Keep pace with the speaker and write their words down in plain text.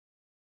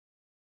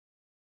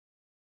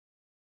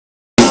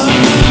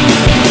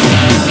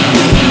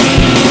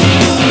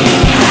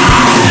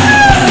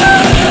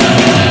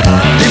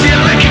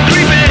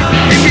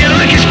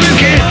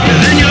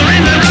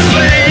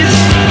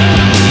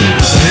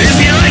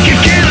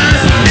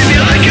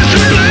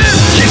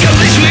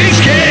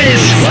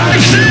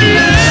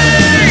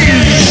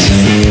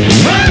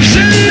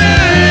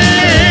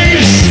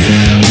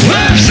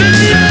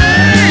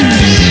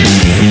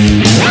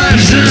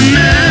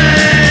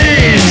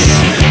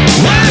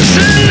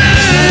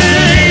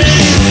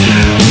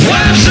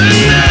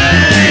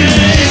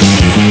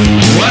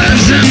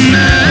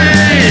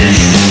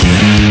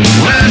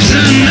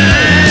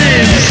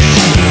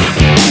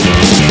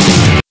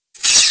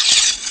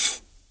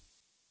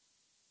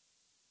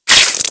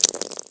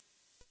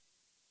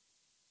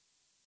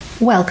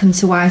Welcome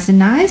to Wives and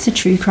Knives, a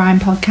true crime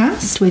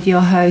podcast with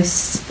your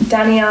hosts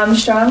Danny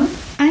Armstrong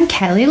and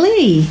Kelly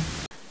Lee.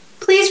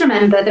 Please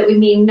remember that we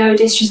mean no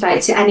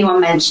disrespect to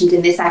anyone mentioned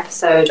in this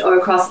episode or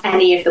across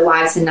any of the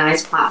Wives and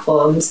Knives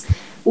platforms.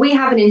 We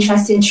have an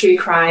interest in true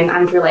crime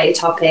and related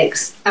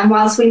topics, and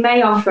whilst we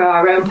may offer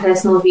our own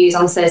personal views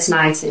on certain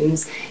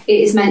items, it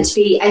is meant to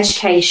be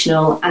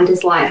educational and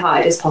as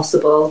light-hearted as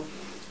possible.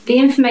 The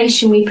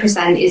information we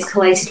present is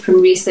collated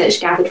from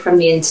research gathered from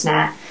the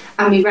internet,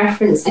 and we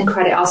reference and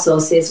credit our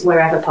sources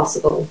wherever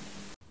possible.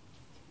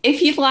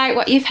 If you've liked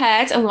what you've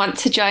heard and want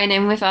to join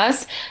in with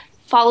us,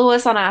 follow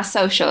us on our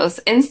socials: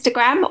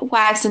 Instagram,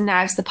 Wives and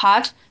Knives the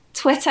Pod,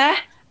 Twitter,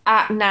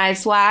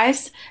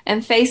 @KnivesWives,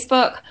 and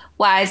Facebook,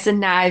 Wives and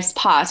Knives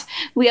Pod.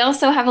 We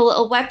also have a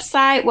little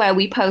website where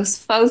we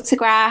post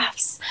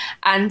photographs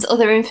and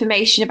other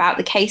information about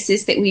the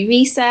cases that we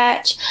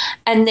research,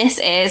 and this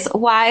is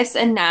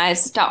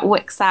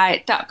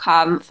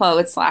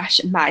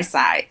wivesandknives.wixsite.com/my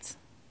site.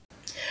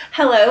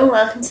 Hello and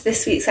welcome to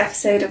this week's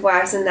episode of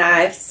Wives and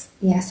Knives.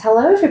 Yes,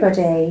 hello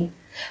everybody.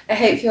 I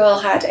hope you all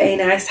had a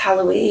nice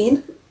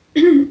Halloween.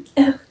 Oh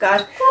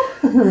God.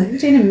 You're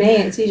doing a me,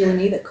 it's usually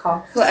me that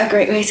coughs. What a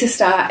great way to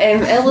start.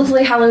 A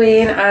lovely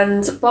Halloween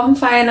and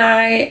bonfire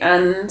night,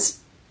 and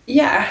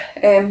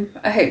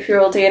I hope you're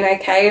all doing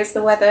okay as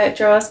the weather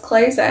draws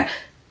colder.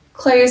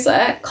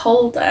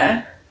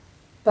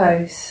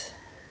 Both.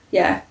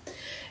 Yeah.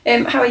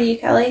 How are you,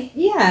 Kelly?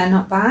 Yeah,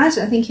 not bad.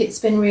 I think it's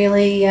been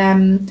really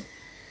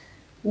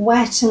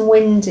wet and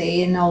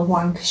windy in Old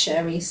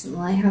Lancashire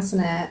recently,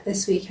 hasn't it?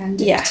 This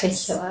weekend in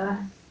particular.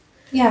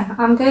 Yeah,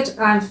 I'm good.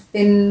 I've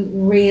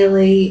been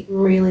really,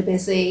 really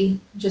busy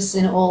just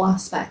in all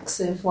aspects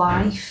of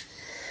life.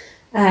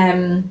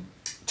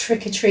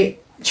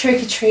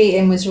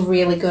 Trick-or-treating was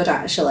really good,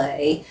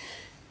 actually.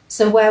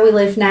 So where we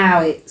live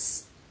now,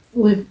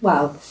 we've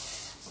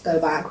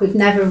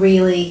never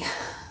really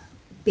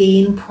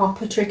been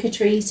proper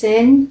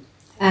trick-or-treating.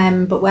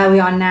 But where we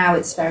are now,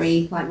 it's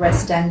very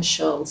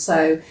residential.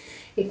 So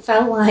it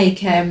felt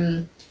like,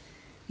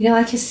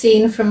 like a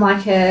scene from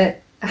a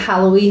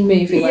Halloween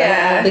movie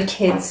where all the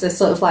kids are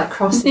sort of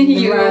crossing the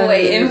road. You were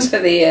waiting for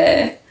the...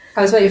 I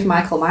was waiting for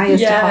Michael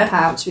Myers to pop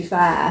out, to be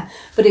fair.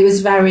 But it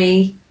was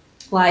very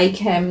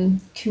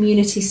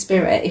community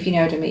spirit, if you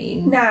know what I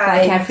mean.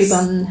 Nice.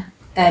 Everyone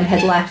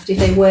had left. If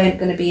they weren't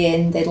going to be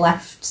in, they'd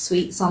left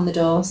sweets on the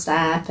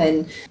doorstep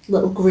and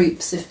little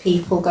groups of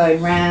people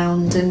going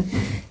round. And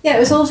yeah, it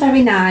was all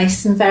very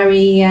nice and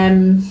very,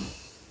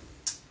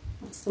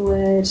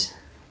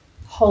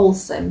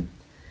 wholesome.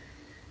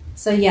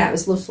 So yeah, it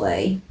was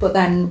lovely, but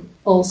then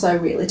also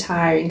really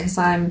tiring because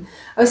I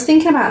was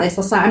thinking about this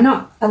last night. I'm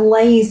not a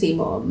lazy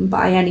mum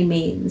by any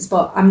means,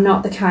 but I'm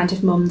not the kind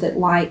of mum that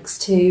likes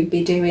to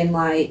be doing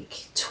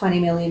 20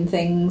 million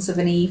things of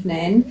an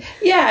evening.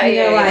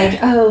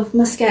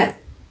 Must get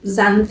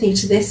Xanthi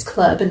to this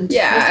club and must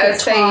get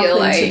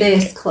Tarquin to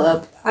this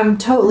club. I'm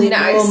totally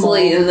nicely normal.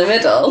 In the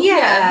middle.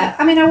 Yeah,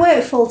 I mean, I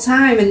work full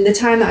time, and the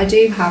time that I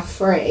do have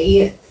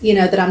free,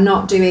 that I'm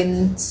not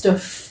doing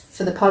stuff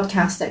for the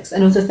podcast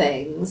and other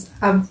things,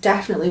 I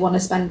definitely want to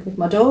spend with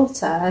my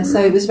daughter. So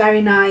it was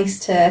very nice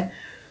to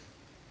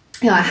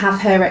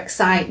have her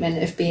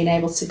excitement of being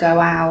able to go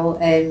out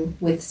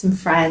with some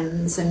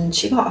friends, and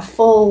she got a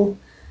full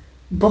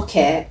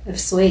bucket of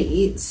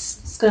sweets.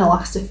 It's going to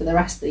last her for the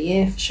rest of the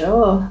year for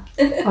sure.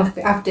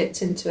 I've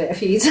dipped into it a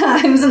few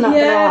times, I'm not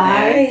going to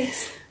lie.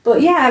 Nice.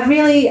 But yeah,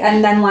 really,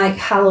 and then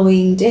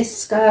Halloween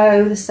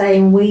disco the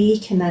same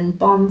week, and then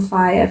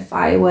bonfire,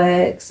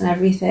 fireworks and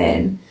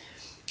everything.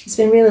 It's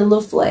been really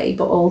lovely,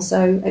 but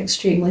also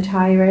extremely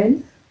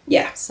tiring.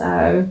 Yeah.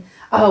 So,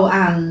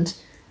 and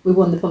we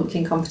won the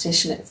pumpkin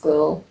competition at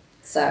school.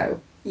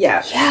 So,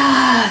 yeah.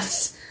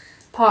 Yes!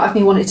 Part of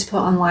me wanted to put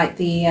on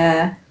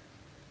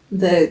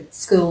the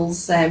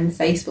school's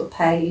Facebook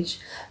page.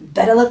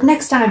 Better luck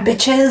next time,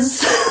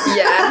 bitches.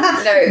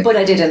 Yeah, no. But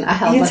I didn't. I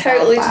held myself back. You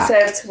totally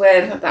deserve to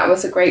win. That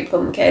was a great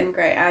pumpkin.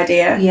 Great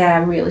idea. Yeah,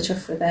 I'm really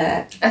chuffed with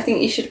it. I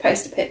think you should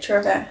post a picture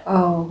of it.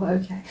 Oh,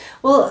 okay.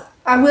 Well,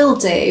 I will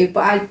do,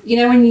 but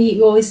when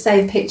you always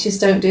say pictures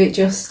don't do it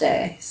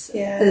justice.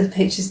 Yeah. The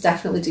pictures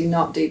definitely do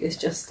not do this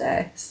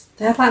justice.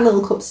 They have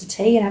little cups of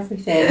tea and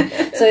everything.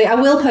 So I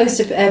will post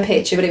a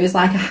picture, but it was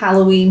a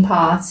Halloween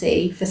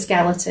party for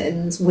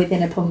skeletons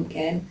within a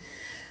pumpkin.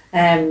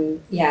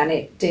 And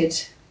it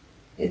did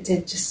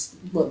just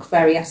look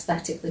very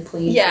aesthetically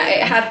pleasing. Yeah,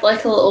 it had a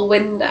little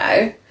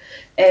window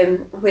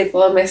with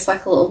almost a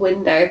little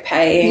window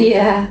pane.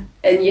 Yeah.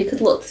 And you could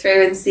look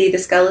through and see the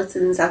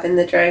skeletons having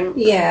the drink.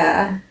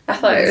 Yeah. I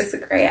thought it was a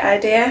great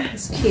idea.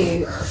 It's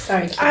cute.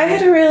 Very cute. I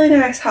had a really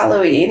nice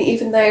Halloween,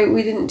 even though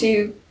we didn't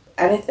do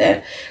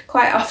anything.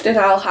 Quite often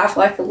I'll have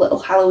a little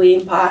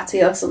Halloween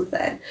party or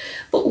something.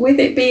 But with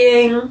it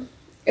being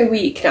a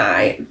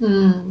weeknight,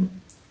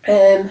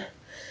 and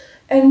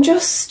it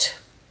just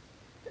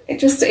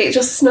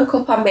snuck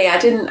up on me. I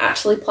didn't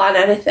actually plan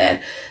anything.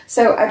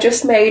 So I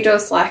just made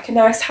us a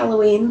nice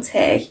Halloween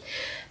tea.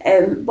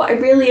 But I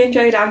really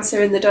enjoyed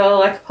answering the door.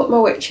 Like, I put my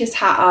witch's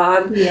hat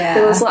on. Yeah.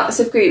 There was lots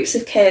of groups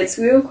of kids.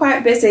 We were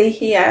quite busy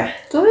here.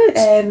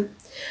 Good.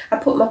 I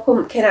put my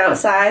pumpkin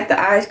outside that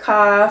I'd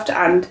carved,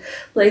 and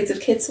loads of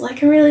kids were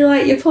like, I really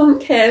like your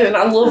pumpkin, and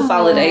I love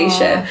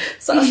validation.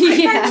 So I was like,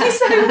 thank you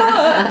so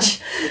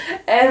much.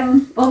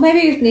 Or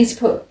maybe we need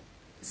to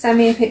send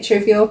me a picture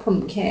of your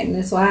pumpkin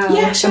as well.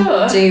 Yeah, sure. And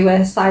we'll do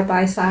a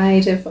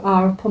side-by-side of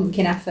our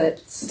pumpkin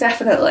efforts.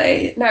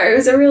 Definitely. No, it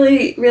was a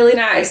really, really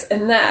nice.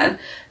 And then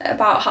at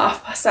about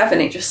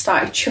 7:30, it just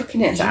started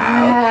chucking it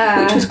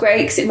down, which was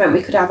great because it meant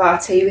we could have our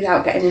tea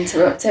without getting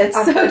interrupted.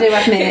 I do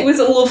admit, it was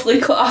a lovely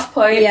cut-off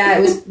point. Yeah,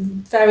 it was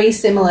very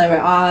similar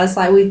at ours.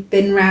 Like, we'd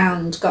been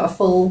round, got a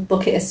full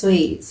bucket of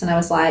sweets, and I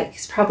was like,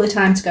 it's probably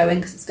time to go in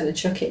because it's going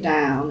to chuck it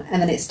down.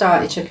 And then it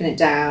started chucking it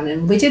down,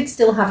 and we did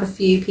still have a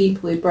few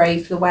people who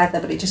braved the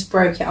weather, but it just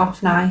broke it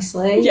off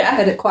nicely. Yeah.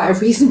 At quite a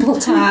reasonable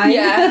time.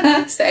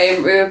 Yeah,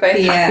 same. We were both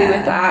happy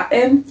with that.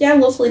 Yeah,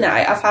 lovely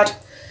night. I've had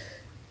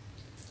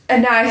a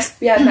nice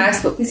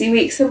but busy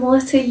week similar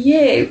to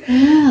you.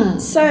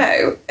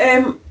 So,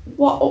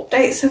 what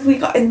updates have we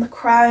got in the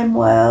crime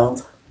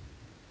world?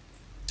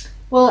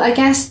 Well, I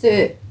guess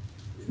the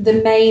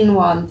main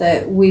one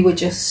that we were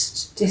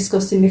just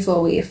discussing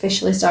before we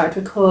officially started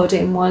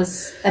recording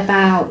was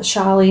about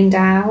Charlene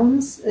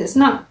Downs. It's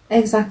not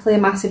exactly a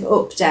massive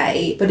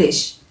update, but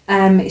it's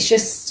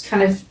just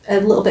kind of a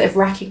little bit of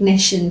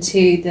recognition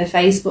to the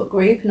Facebook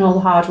group and all the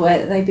hard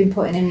work that they've been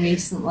putting in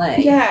recently.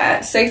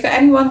 Yeah, so for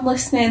anyone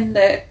listening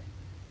that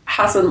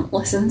hasn't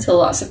listened to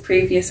lots of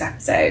previous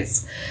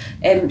episodes,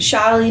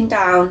 Charlene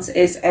Downs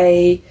is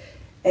a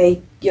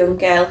young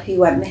girl who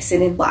went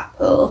missing in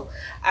Blackpool,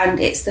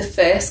 and it's the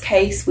first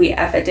case we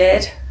ever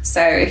did.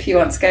 So if you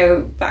want to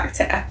go back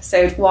to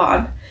episode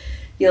 1,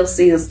 you'll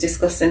see us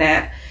discussing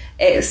it.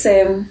 It's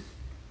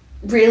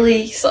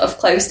really sort of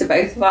close to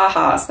both of our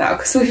hearts now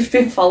because we've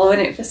been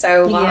following it for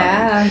so long.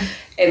 Yeah.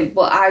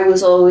 But I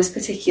was always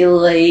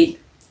particularly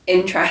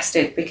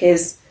interested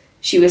because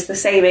she was the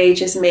same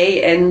age as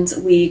me and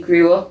we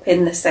grew up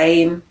in the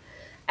same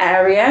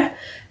area,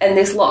 and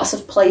there's lots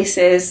of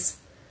places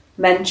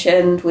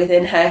mentioned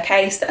within her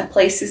case that are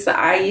places that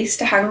I used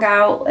to hang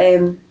out,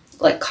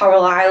 like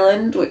Coral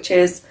Island, which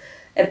is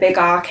a big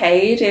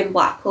arcade in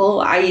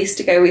Blackpool. I used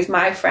to go with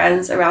my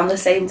friends around the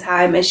same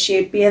time as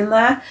she'd be in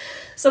there.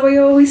 So I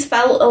always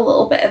felt a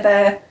little bit of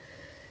a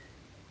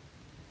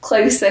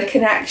closer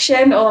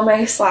connection,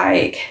 almost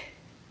like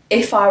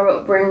if our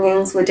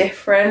upbringings were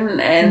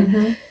different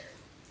and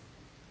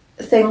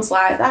things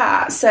like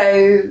that.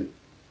 So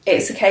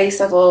it's a case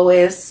I've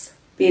always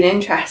been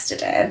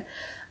interested in.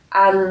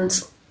 And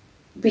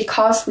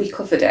because we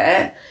covered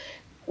it,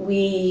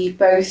 we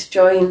both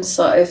joined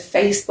sort of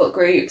Facebook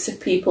groups of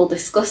people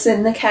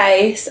discussing the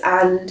case,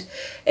 and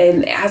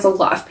it has a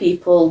lot of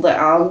people that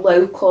are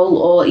local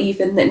or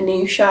even that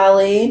knew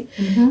Charlene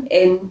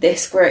in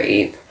this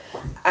group.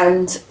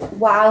 And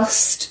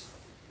whilst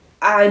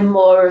I'm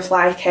more of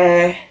like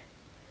a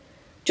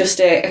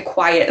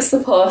quiet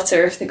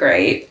supporter of the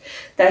group,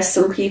 there's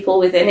some people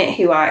within it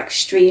who are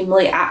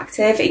extremely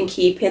active in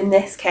keeping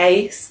this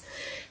case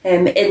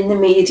in the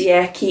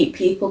media, keep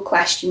people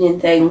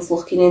questioning things,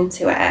 looking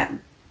into it.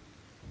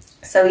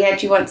 So yeah,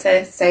 do you want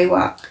to say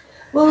what?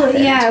 Well,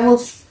 happened? yeah, well,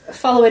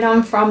 following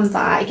on from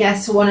that, I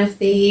guess one of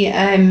the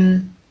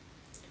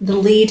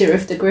leader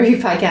of the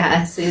group, I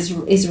guess, is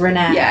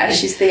Renee. Yeah,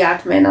 she's the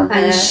admin on the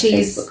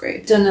Facebook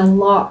group. Done a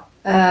lot,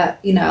 a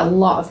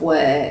lot of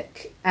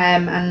work.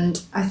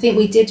 And I think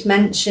we did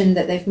mention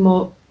that they've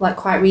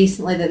quite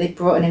recently that they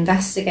brought an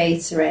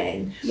investigator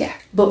in. Yeah.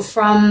 But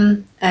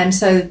from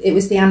so it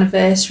was the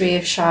anniversary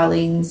of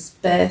Charlene's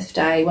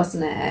birthday,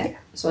 wasn't it? Yeah.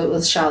 So it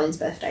was Charlene's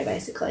birthday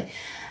basically.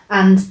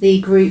 And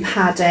the group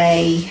had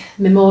a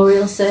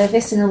memorial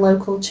service in a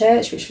local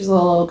church, which was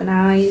all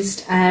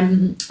organised.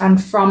 And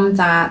from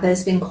that,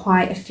 there's been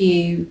quite a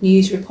few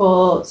news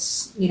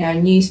reports,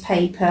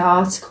 newspaper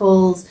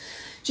articles,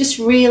 just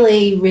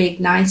really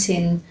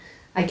reigniting,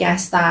 I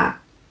guess, that,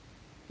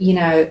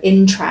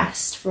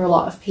 interest for a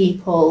lot of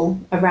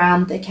people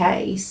around the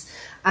case.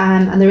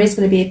 And there is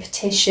going to be a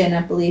petition,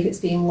 I believe it's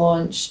being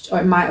launched, or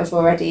it might have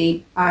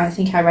already, I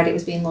think I read it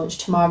was being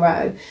launched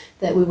tomorrow,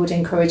 that we would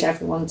encourage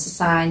everyone to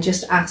sign,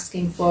 just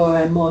asking for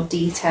a more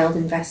detailed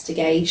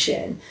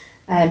investigation.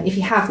 If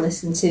you have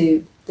listened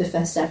to the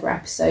first ever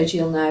episode,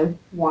 you'll know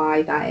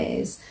why that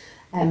is.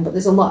 But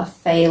there's a lot of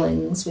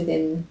failings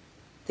within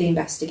the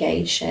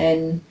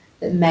investigation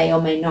that may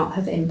or may not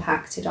have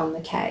impacted on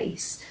the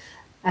case.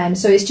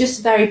 So it's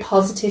just very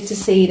positive to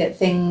see that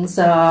things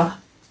are,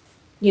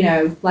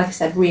 like I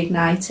said,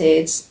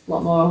 reignited, a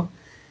lot more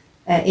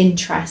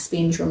interest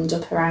being drummed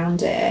up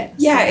around it.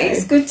 Yeah, so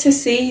it's good to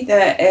see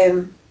that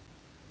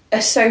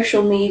a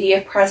social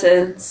media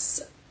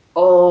presence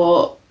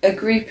or a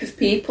group of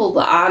people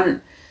that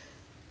aren't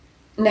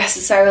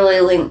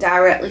necessarily linked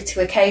directly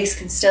to a case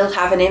can still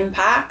have an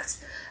impact,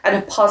 and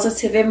a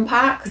positive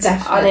impact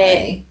on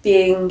it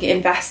being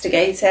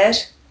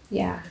investigated.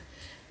 Yeah.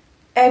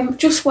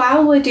 Just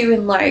while we're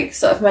doing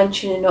sort of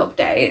mentioning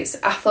updates,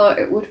 I thought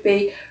it would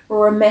be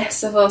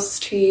remiss of us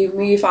to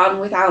move on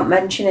without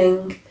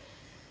mentioning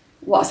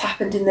what's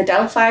happened in the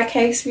Delphi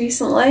case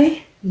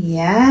recently.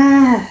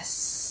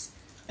 Yes.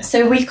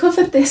 So we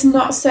covered this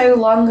not so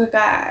long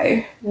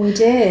ago. We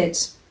did.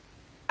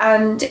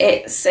 And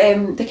it's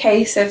the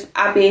case of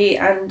Abby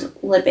and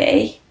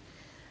Libby,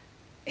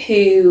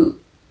 who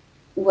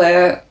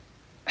were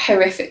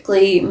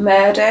horrifically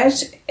murdered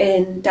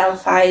in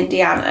Delphi,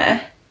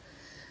 Indiana,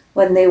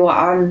 when they were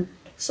on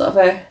sort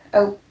of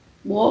a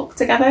walk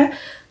together.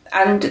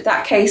 And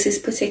that case is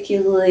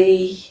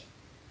particularly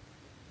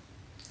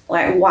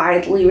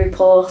widely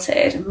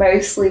reported,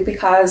 mostly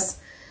because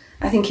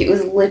I think it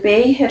was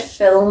Libby had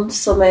filmed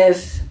some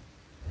of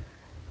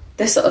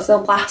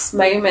the last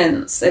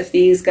moments of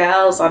these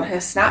girls on her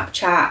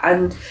Snapchat,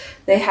 and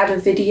they had a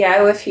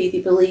video of who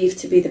they believed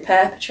to be the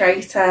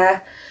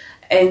perpetrator,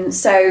 and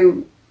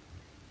so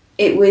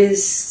it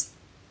was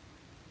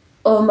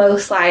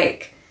almost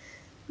like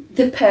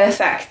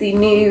they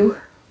knew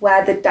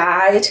where they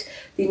died,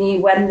 they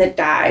knew when they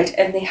died,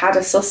 and they had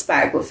a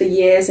suspect, but for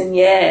years and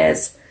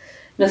years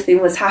nothing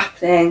was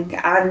happening.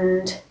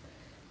 And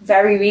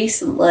very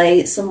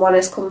recently someone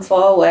has come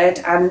forward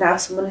and now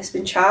someone has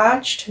been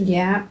charged.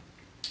 Yeah.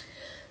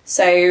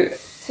 So I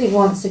think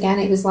once again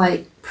it was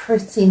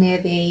pretty near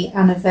the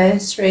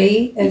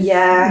anniversary of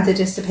the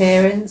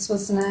disappearance,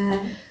 wasn't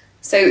it?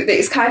 So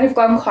it's kind of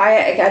gone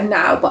quiet again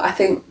now, but I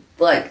think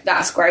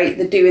that's great.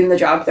 They're doing the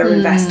job, they're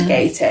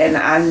investigating,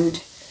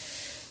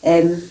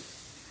 and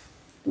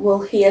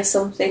we'll hear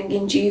something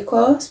in due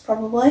course,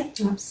 probably.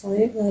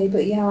 Absolutely.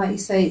 But yeah, like you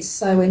say, it's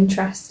so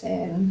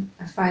interesting.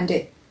 I find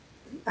it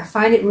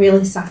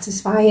really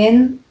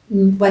satisfying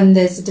when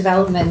there's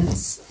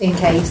developments in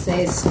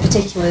cases,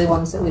 particularly the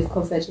ones that we've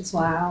covered as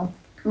well.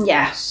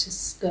 Yeah. It's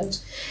just good.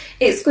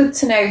 It's good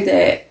to know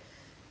that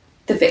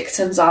the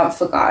victims aren't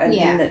forgotten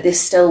and that there's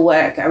still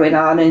work going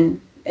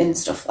on and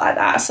stuff like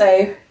that.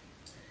 So,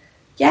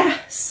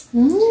 yes.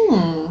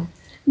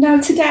 Now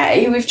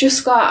today we've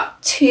just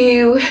got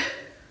 2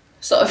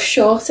 sort of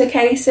shorter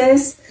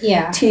cases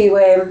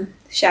to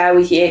share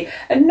with you.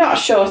 And not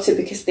shorter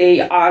because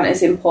they aren't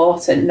as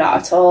important, not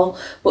at all,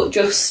 but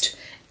just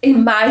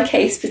in my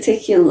case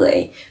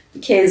particularly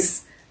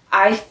because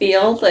I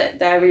feel that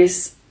there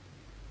is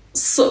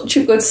such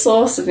a good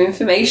source of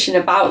information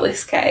about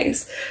this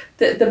case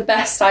that the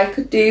best I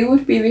could do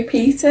would be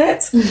repeat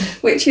it,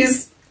 which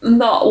is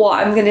not what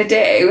I'm going to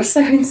do.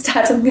 So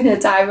instead I'm going to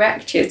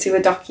direct you to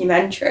a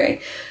documentary,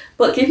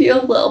 but give you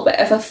a little bit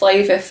of a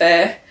flavour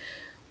for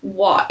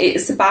what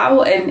it's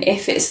about, and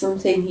if it's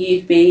something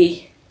you'd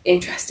be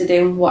interested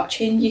in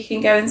watching, you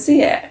can go and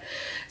see it.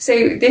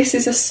 So this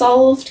is a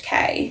solved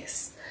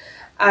case,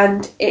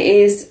 and it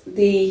is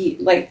the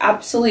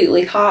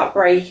absolutely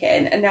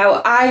heartbreaking. And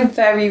now I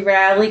very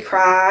rarely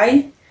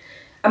cry.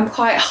 I'm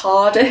quite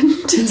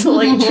hardened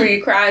to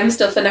true crime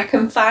stuff, and I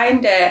can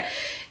find it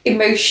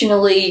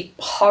emotionally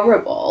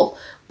horrible,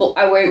 but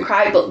I won't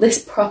cry. But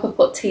this proper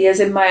put tears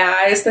in my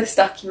eyes, this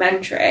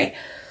documentary,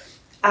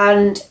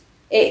 and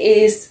it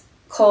is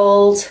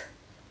called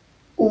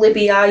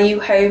Libby, Are You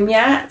Home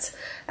Yet?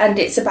 And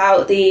it's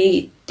about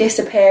the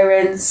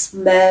disappearance,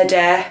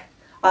 murder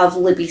of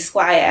Libby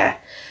Squire,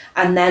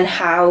 and then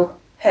how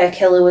her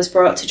killer was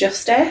brought to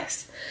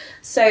justice.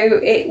 So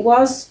it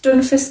was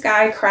done for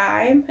Sky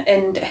Crime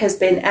and has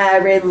been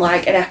airing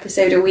an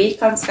episode a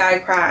week on Sky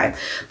Crime,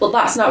 but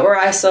that's not where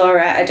I saw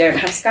it. I don't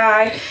have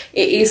Sky.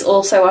 It is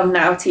also on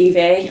Now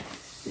TV.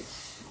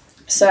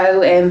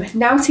 So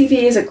Now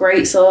TV is a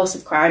great source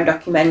of crime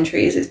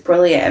documentaries. It's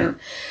brilliant.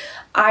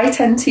 I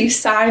tend to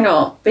sign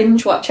up,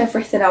 binge watch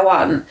everything I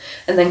want,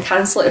 and then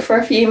cancel it for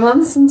a few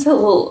months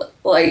until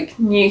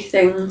new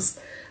things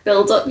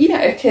build up,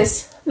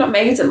 because I'm not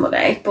made of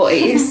money, but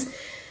it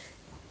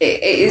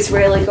is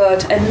really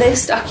good. And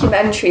this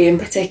documentary in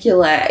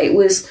particular,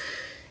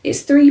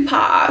 it's 3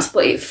 parts,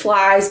 but it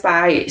flies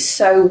by. It's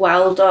so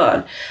well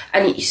done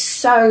and it's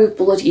so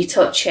bloody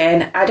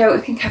touching. I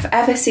don't think I've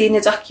ever seen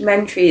a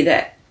documentary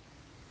that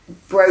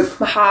broke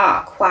my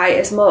heart quite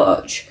as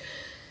much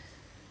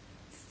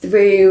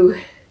through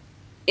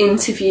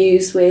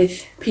interviews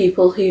with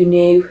people who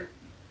knew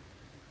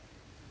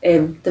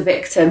the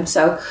victim.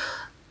 So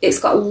it's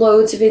got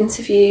loads of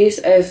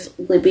interviews of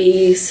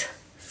Libby's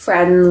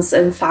friends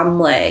and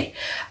family,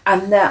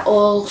 and they're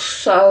all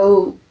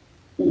so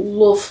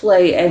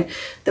lovely, and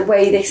the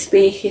way they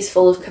speak is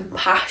full of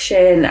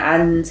compassion,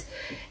 and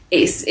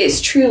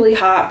it's truly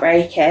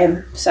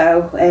heartbreaking.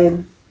 So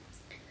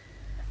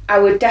I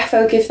would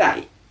defo give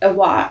that a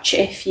watch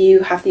if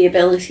you have the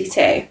ability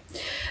to.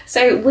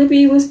 So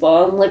Libby was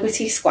born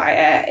Liberty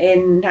Squire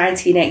in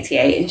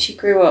 1988, and she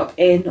grew up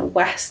in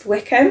West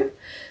Wickham,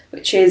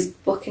 which is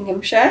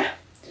Buckinghamshire,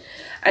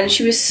 and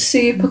she was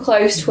super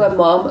close to her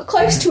mum,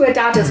 close to her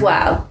dad as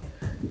well,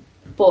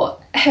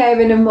 but her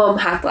and her mum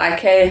had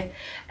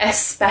a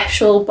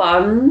special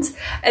bond,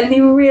 and they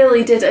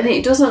really did. And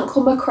it doesn't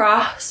come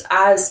across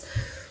as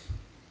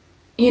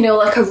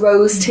a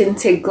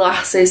rose-tinted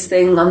glasses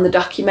thing on the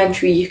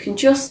documentary. You can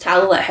just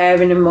tell that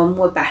her and her mum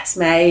were best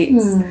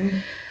mates.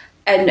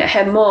 And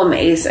her mum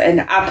is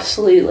an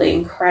absolutely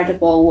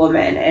incredible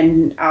woman,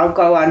 and I'll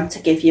go on to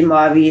give you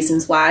more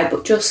reasons why,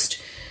 but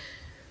just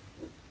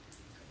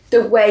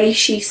the way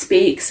she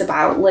speaks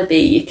about Libby,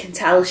 you can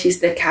tell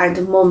she's the kind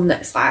of mum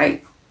that's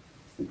like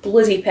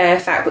bloody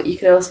perfect, but you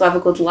can also have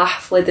a good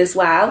laugh with as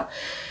well.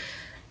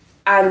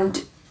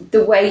 And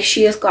the way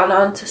she has gone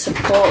on to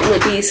support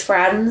Libby's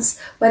friends,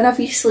 when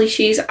obviously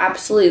she's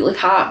absolutely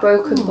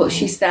heartbroken, but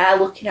she's there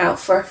looking out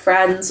for her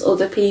friends,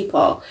 other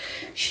people.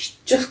 She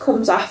just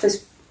comes off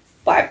as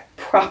like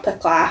proper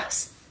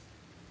class.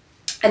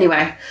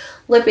 Anyway,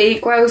 Libby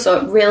grows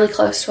up really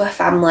close to her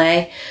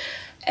family,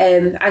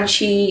 and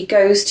she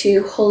goes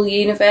to Hull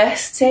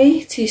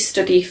University to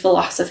study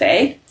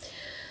philosophy,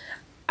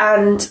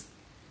 and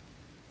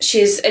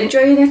she's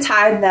enjoying her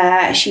time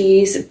there.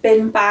 She's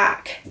been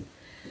back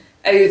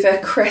over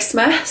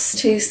Christmas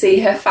to see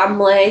her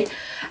family,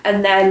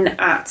 and then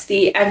at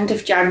the end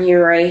of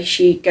January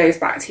she goes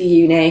back to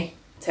uni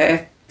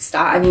to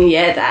start a new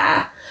year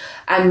there.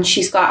 And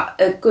she's got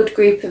a good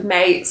group of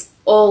mates,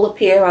 all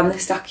appear on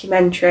this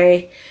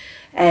documentary.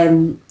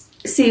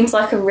 Seems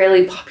like a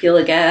really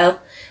popular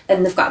girl,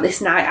 and they've got this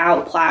night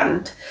out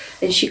planned,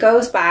 and she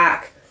goes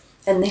back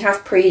and they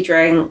have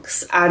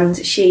pre-drinks and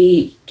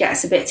she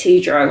gets a bit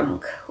too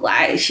drunk.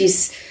 Like,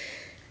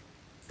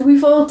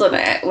 we've all done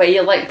it, where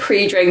you like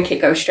pre-drink,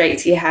 it goes straight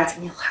to your head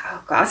and you're like,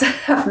 oh god,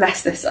 I've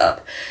messed this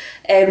up.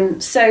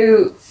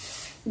 So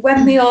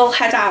when they all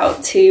head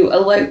out to a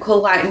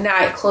local like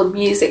nightclub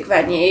music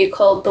venue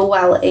called the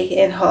Welly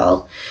in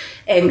Hull,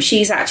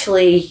 she's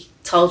actually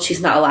told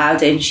she's not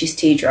allowed in, she's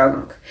too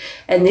drunk.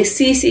 And this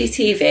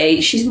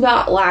CCTV, she's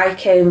not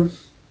like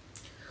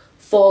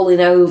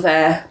falling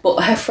over,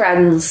 but her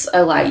friends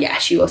are like, yeah,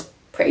 she was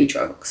pretty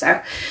drunk.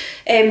 So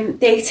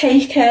they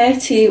take her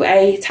to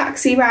a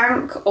taxi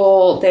rank,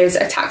 or there's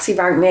a taxi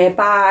rank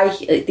nearby.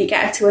 They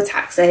get her to a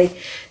taxi,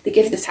 they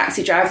give the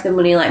taxi driver the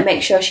money, like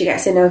make sure she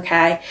gets in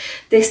okay.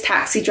 This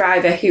taxi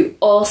driver, who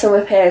also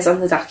appears on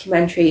the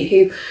documentary,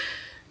 who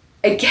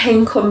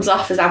again comes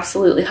off as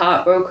absolutely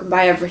heartbroken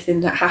by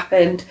everything that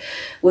happened,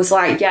 was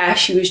like, yeah,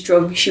 she was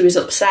drunk, she was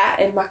upset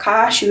in my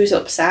car, she was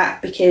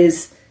upset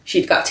because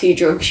she'd got too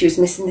drunk, she was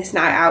missing this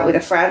night out with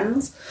her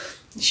friends,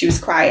 she was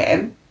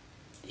crying.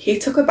 He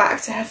took her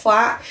back to her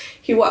flat,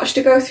 he watched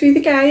her go through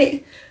the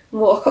gate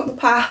and walk up the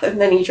path, and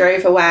then he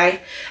drove away.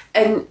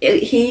 And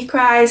he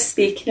cries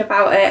speaking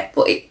about it,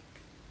 but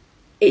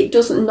it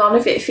doesn't, none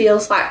of it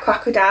feels like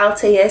crocodile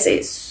tears.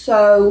 It's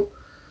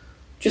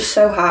just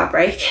so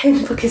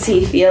heartbreaking because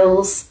he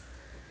feels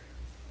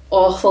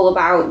awful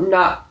about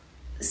not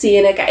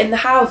seeing her get in the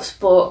house,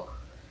 but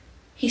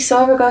he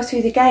saw her go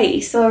through the gate, he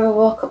saw her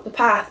walk up the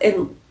path.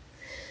 And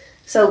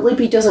so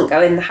Libby doesn't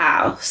go in the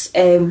house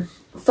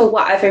for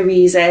whatever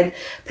reason,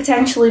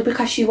 potentially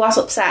because she was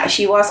upset,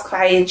 she was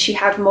crying, she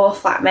had more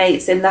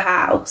flatmates in the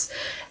house,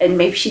 and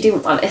maybe she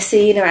didn't want a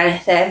scene or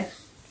anything.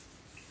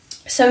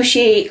 So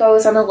she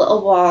goes on a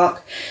little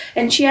walk,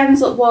 and she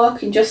ends up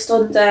walking just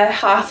under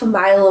half a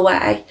mile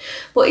away,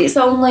 but it's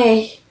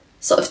only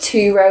sort of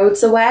 2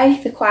 roads away.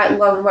 They're quite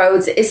long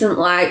roads. It isn't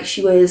like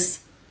it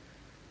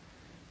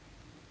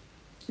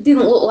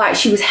didn't look like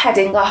she was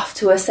heading off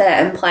to a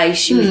certain place.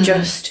 She was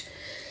just,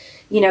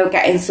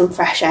 getting some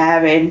fresh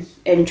air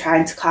and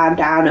trying to calm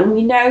down. And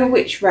we know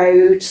which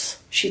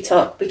roads she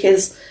took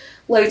because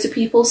loads of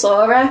people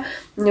saw her, and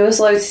there was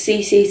loads of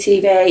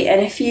CCTV,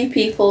 and a few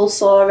people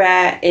saw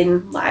her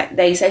in, like,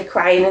 they say,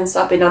 crying and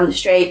sobbing on the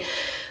street,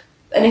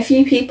 and a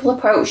few people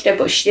approached her,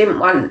 but she didn't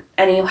want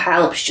any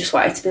help, she just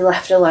wanted to be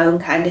left alone,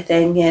 kind of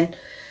thing.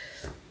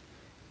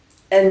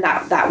 And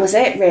that was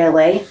it,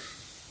 really.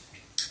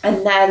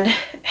 And then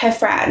her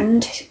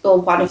friend, or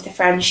one of the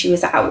friends she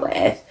was out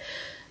with,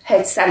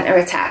 had sent her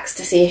a text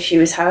to see if she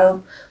was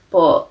home,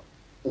 but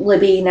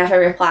Libby never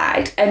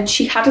replied, and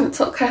she hadn't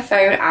took her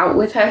phone out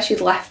with her,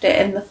 she'd left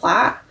it in the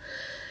flat.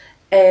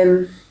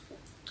 So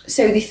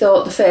they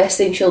thought the first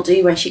thing she'll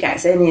do when she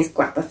gets in is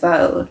grab her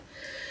phone,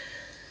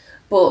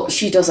 but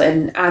she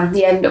doesn't, and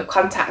they end up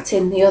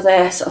contacting the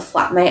other sort of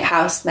flatmate,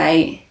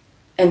 housemate,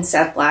 and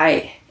said,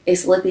 like,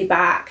 is Libby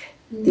back?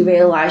 They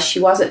realised she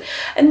wasn't,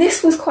 and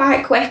this was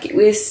quite quick. It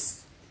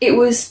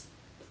was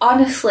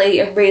honestly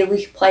a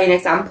really plain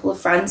example of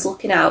friends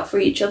looking out for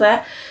each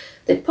other.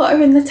 They put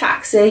her in the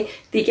taxi,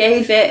 they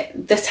gave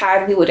it the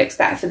time they would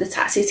expect for the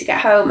taxi to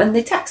get home, and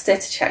they texted her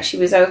to check she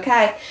was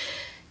okay.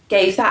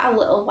 Gave that a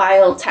little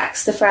while,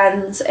 text the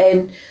friends,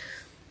 and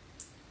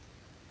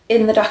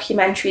in the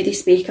documentary they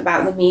speak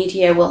about the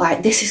media were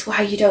like, this is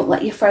why you don't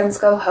let your friends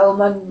go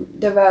home on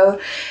their own.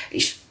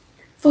 It's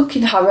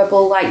fucking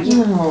horrible. Like,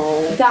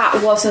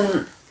 that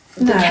wasn't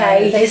the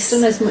case.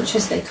 They've done as much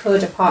as they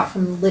could apart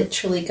from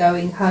literally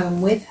going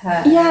home with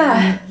her.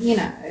 Yeah.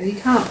 And, you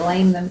can't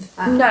blame them for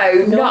that.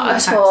 No, not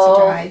at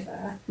all.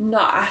 Driver.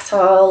 Not at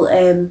all.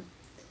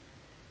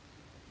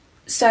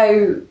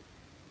 So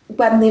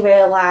when they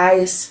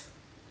realise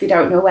they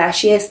don't know where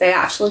she is, they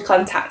actually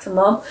contact her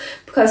mum,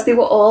 because they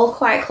were all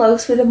quite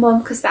close with her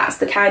mum, because that's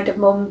the kind of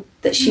mum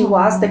that she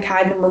was, the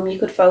kind of mum you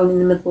could phone in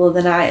the middle of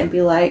the night and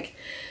be like,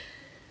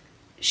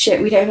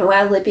 shit, we don't know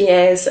where Libby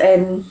is.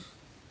 And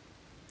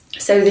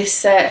so this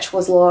search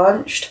was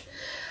launched.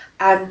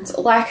 And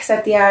like I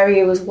said, the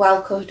area was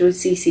well covered with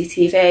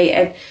CCTV.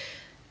 And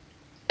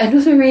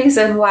another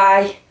reason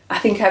why I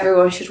think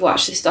everyone should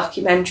watch this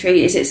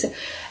documentary is it's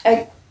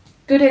a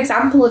good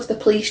example of the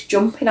police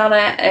jumping on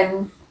it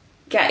and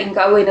getting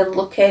going and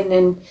looking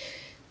and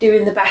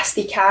doing the best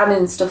they can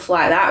and stuff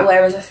like that.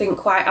 Whereas I think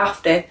quite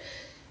often,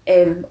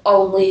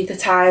 only the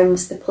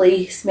times the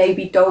police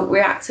maybe don't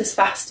react as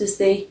fast as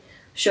they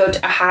should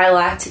are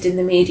highlighted in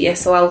the media.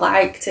 So I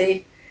like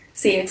to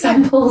see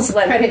examples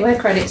when credit where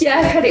credit's due.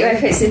 credit where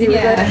credit's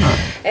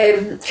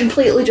due.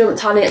 Completely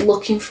jumped on it,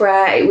 looking for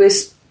it. It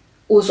was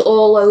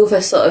all over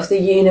sort of the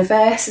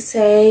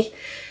university.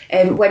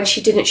 And when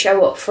she didn't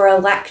show up for her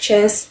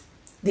lectures,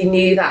 they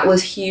knew that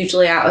was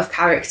hugely out of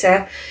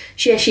character.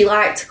 She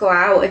liked to go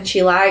out, and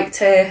she liked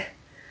to,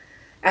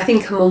 I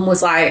think her mum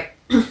was like,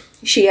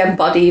 she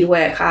embodied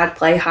work hard,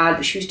 play hard,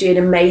 but she was doing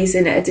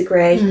amazing at a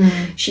degree.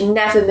 She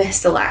never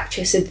missed a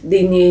lecture, so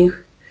they knew.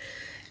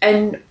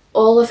 And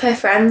all of her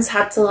friends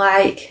had to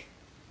like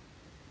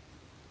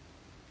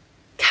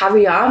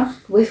carry on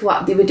with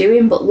what they were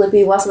doing, but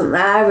Libby wasn't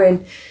there,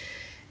 and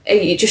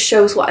it just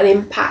shows what an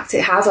impact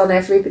it has on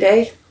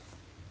everybody.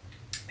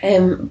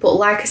 But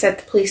like I said,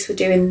 the police were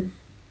doing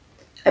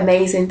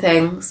amazing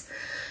things,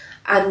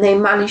 and they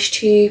managed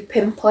to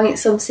pinpoint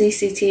some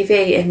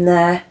CCTV in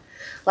their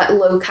like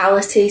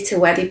locality to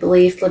where they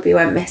believed Libby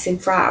went missing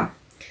from.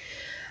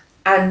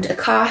 And a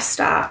car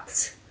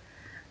stopped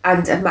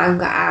and a man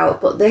got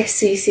out, but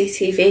this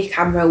CCTV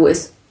camera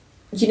was,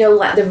 you know,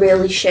 like the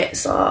really shit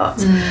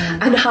sort,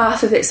 and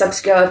half of it's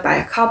obscured by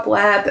a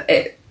cobweb.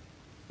 It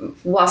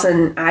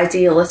wasn't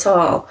ideal at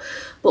all.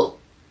 But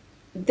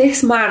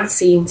this man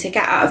seemed to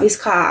get out of his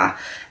car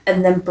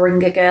and then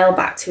bring a girl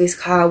back to his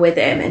car with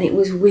him, and it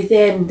was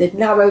within, they'd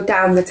narrowed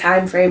down the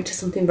time frame to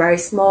something very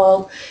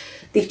small.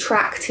 They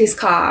tracked his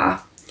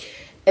car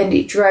and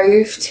it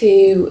drove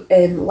to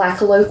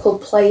like a local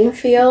playing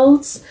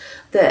fields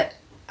that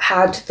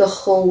had the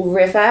Hull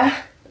River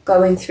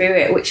going through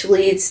it, which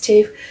leads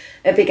to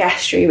a big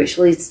estuary which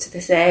leads to the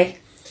sea.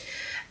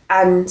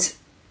 And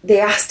they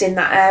asked in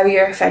that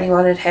area if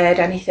anyone had heard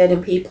anything,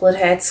 and people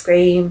had heard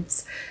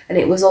screams, and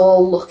it was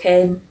all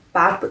looking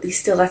bad, but they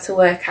still had to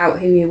work out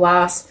who he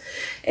was.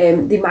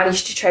 They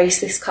managed to trace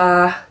this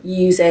car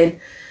using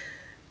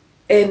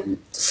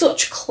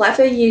such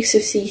clever use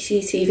of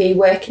CCTV,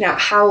 working out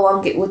how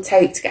long it would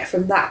take to get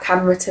from that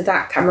camera to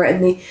that camera,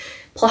 and they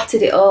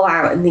plotted it all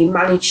out, and they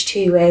managed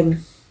to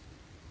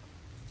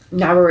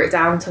narrow it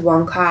down to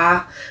one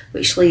car,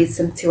 which leads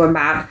them to a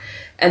man.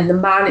 And the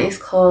man is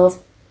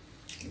called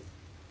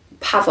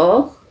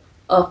Pavel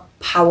or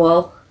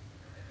Powell.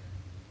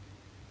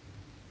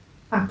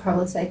 I'd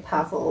probably say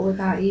Pavel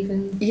without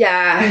even...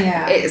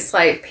 Yeah. It's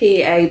like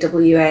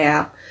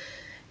Pawal.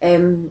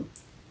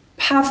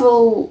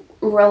 Pavel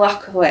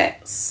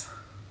Relakowicz.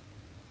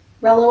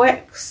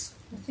 Relowicz?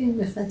 I think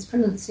the first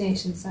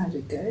pronunciation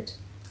sounded good.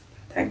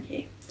 Thank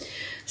you.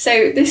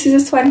 So this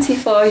is a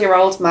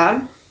 24-year-old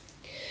man,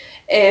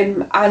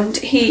 and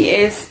he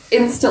is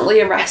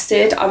instantly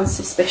arrested on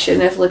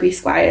suspicion of Libby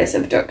Squire's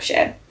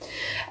abduction.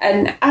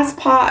 And as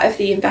part of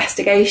the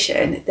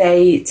investigation,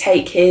 they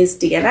take his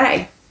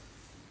DNA.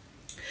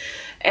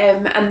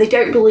 And they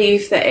don't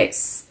believe that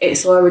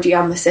it's already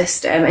on the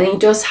system, and he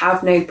does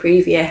have no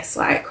previous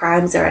like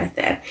crimes or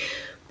anything.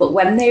 But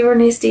when they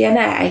run his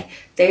DNA,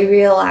 they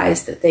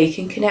realise that they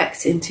can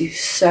connect into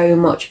so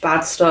much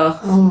bad stuff.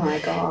 Oh my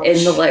gosh.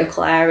 In the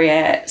local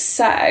area.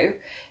 So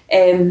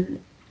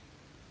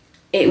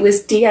it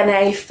was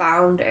DNA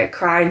found at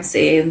crime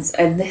scenes,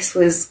 and this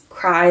was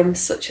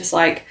crimes such as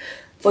like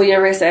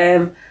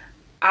voyeurism,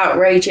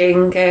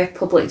 outraging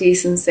public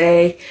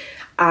decency,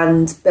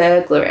 and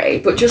burglary.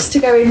 But just to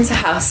go into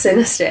how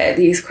sinister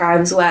these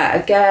crimes were,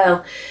 a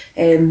girl,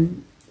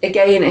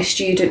 again a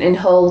student in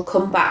Hull,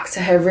 come back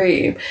to her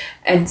room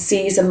and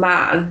sees a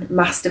man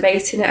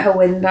masturbating at her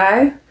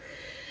window.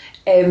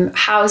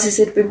 Houses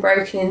had been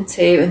broken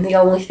into, and the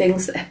only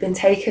things that had been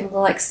taken were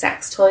like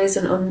sex toys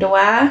and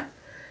underwear.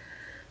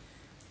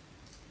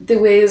 There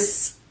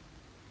was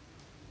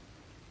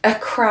a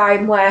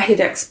crime where he'd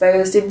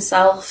exposed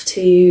himself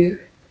to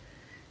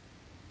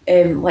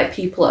like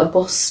people at a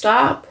bus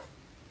stop,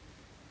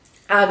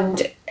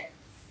 and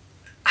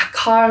I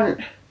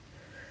can't,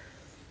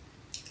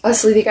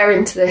 obviously they go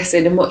into this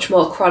in a much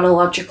more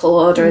chronological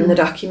order in the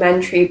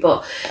documentary,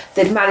 but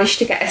they'd managed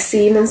to get a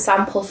semen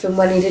sample from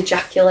when he'd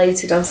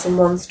ejaculated on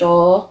someone's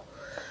door.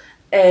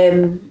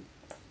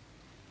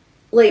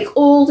 Like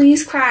all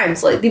these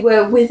crimes, like they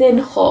were within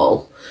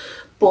Hull,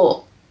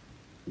 but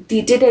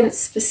they didn't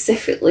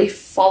specifically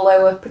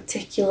follow a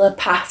particular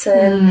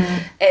pattern.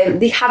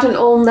 They hadn't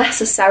all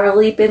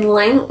necessarily been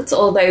linked,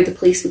 although the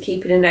police were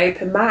keeping an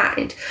open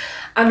mind.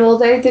 And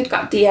although they'd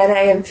got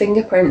DNA and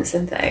fingerprints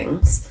and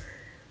things,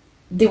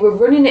 they were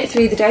running it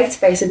through the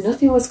database and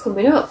nothing was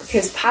coming up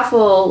because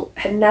Pavel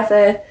had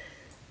never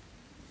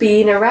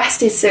been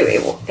arrested, so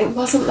it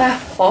wasn't their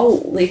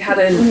fault. They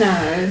hadn't.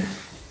 No.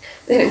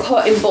 they didn't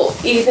cut him,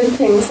 but even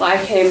things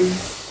like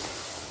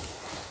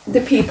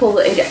the people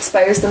that he'd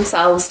exposed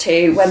themselves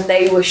to, when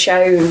they were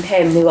shown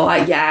him, they were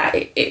like, yeah,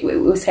 it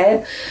was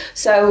him.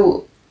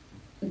 So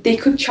they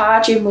could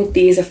charge him with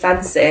these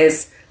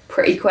offences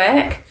pretty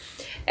quick,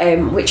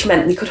 which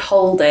meant they could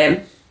hold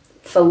him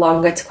for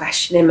longer to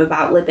question him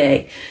about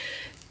Libby.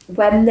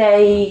 When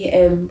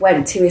they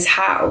went to his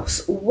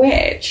house,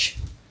 which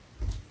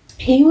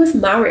he was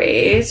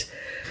married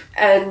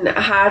and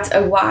had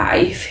a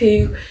wife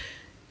who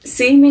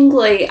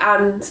seemingly,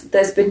 and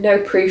there's been no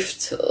proof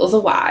to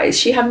otherwise,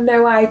 she had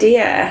no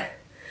idea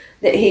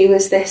that he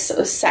was this sort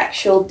of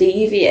sexual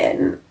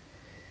deviant,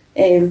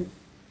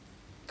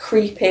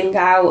 creeping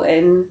out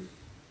and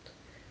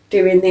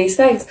doing these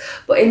things.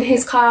 But in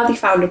his car they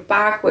found a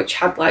bag which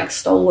had like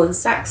stolen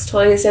sex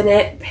toys in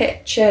it,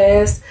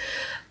 pictures,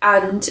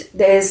 and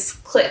there's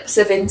clips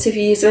of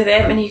interviews with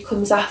him, and he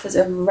comes off as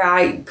a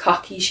right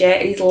cocky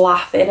shit. He's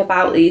laughing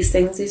about these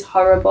things. He's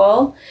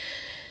horrible.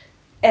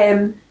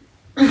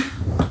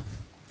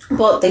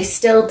 But they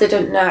still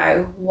didn't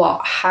know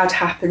what had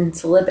happened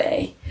to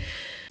Libby.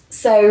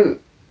 So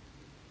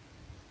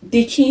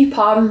they keep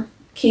on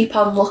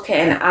looking,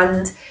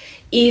 and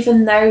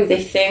even though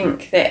they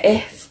think that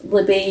if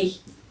Libby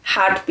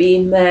had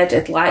been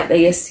murdered like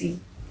they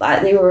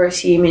were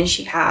assuming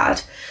she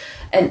had,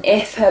 and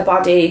if her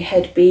body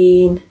had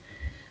been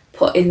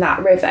put in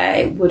that river,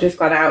 it would have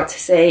gone out to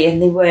sea, and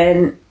they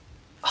weren't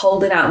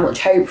holding out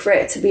much hope for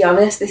it, to be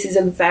honest. This is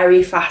a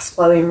very fast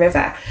flowing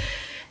river.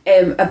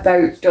 A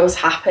boat does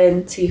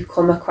happen to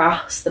come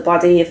across the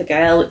body of a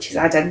girl which is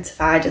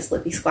identified as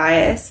Libby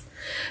Squires.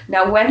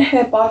 Now when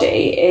her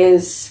body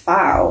is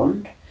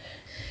found,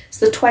 it's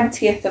the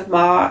 20th of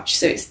March,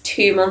 so it's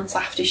 2 months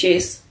after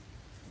she's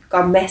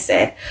gone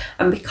missing,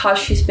 and because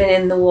she's been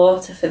in the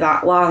water for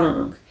that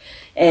long,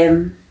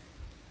 it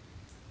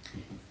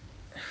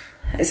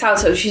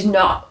sounds like she's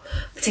not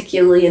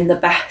particularly in the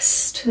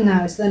best.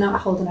 No, so they're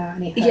not holding out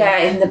anything. Yeah,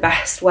 in the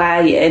best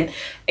way. And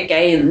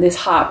again, there's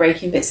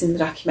heartbreaking bits in the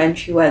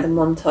documentary where the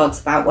mum talks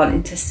about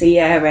wanting to see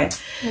her,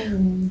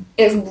 and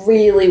it's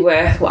really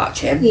worth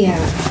watching. Yeah.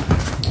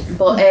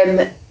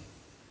 But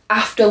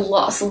after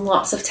lots and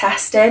lots of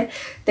testing,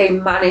 they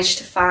managed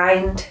to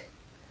find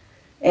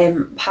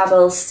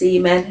Pavel's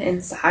semen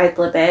inside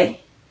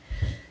Libby,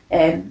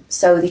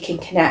 so they can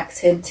connect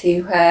him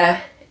to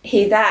her.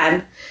 He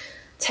then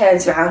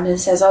turns around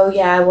and says, oh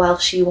yeah, well,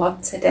 she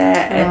wanted it,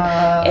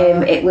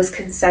 and it was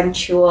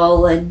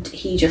consensual, and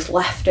he just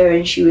left her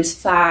and she was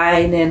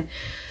fine. And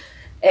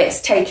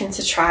it's taken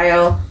to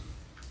trial,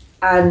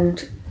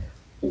 and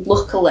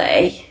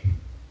luckily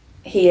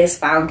he is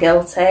found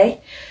guilty.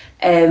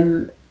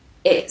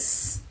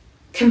 It's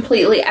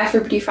completely,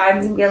 everybody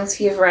finds him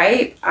guilty of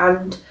rape,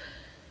 and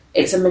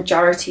it's a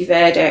majority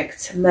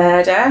verdict to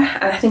murder,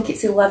 and I think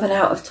it's 11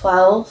 out of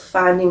 12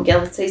 finding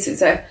guilty, so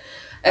it's a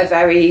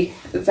very,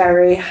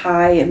 very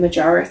high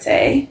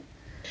majority.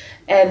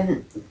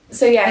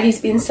 So yeah, he's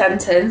been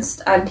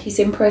sentenced and he's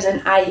in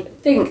prison. I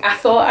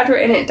thought I'd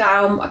written it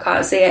down, but I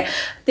can't see it.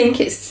 I think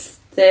it's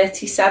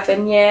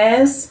 37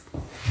 years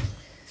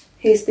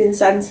he's been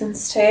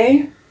sentenced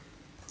to.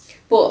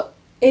 But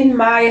in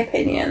my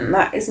opinion,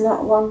 that is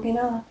not long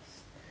enough.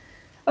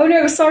 Oh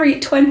no, sorry,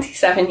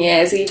 27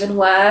 years, even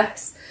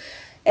worse.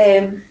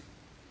 I'm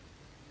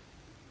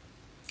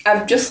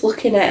just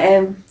looking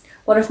at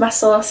one of my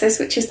sources,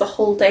 which is the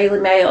Hull Daily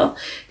Mail,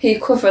 who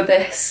cover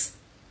this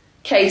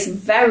case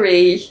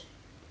very,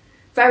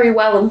 very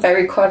well and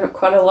very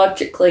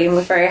chronologically, and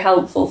were very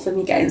helpful for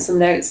me getting some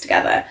notes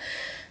together.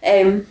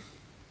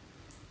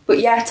 But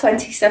yeah,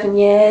 27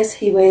 years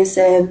he was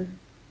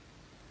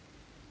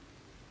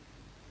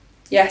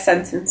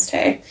sentenced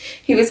to.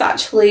 He was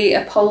actually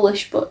a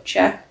Polish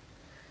butcher,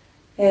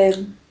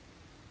 in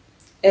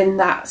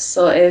that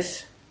sort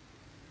of,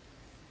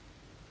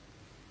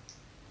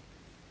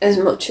 as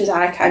much as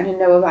I kind of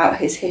know about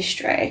his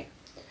history,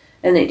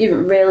 and it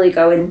didn't really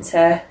go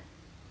into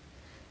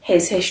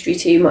his history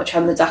too much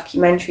on the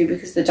documentary,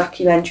 because the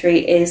documentary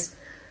is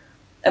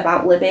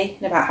about Libby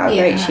and about how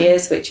great she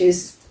is, which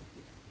is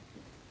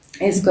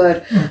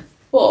good.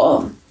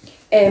 But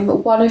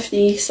one of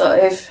the sort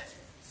of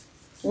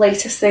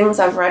latest things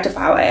I've read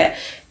about it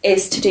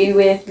is to do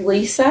with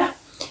Lisa,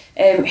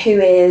 who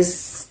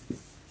is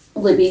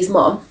Libby's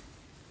mum,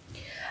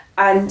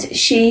 and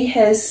she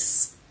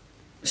has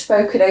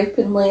spoken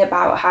openly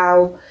about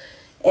how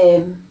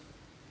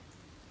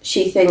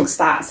she thinks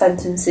that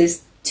sentence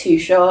is too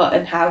short,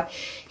 and how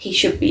he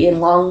should be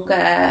in longer,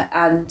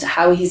 and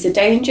how he's a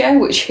danger,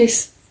 which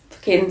is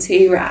fucking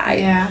too right.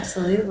 Yeah,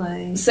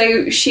 absolutely.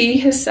 So she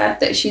has said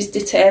that she's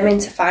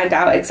determined to find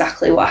out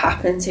exactly what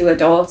happened to her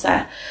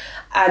daughter,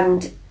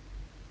 and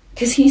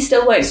because he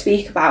still won't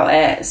speak about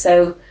it,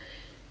 so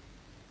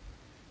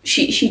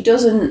she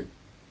doesn't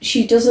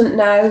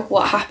know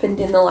what happened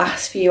in the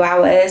last few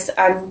hours,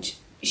 and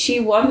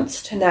she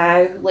wants to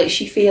know. Like,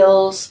 she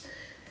feels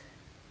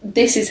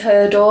this is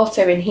her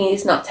daughter and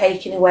he's not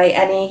taking away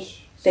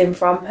anything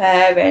from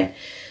her,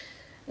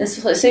 And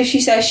so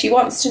she says she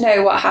wants to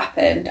know what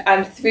happened,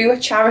 and through a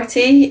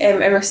charity,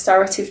 a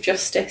restorative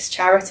justice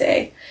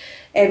charity,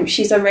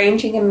 she's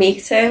arranging a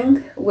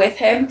meeting with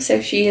him. So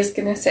she is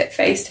going to sit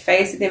face to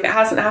face with him. It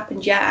hasn't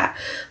happened yet,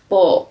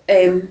 but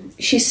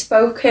she's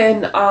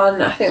spoken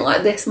on, I think,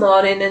 like This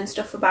Morning and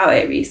stuff about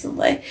it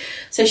recently.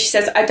 So she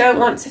says, I don't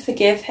want to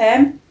forgive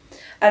him,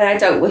 and I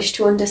don't wish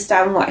to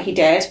understand what he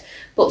did.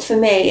 But for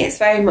me, it's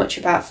very much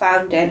about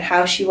finding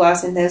how she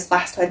was in those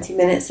last 20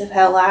 minutes of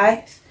her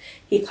life.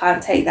 He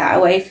can't take that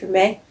away from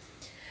me.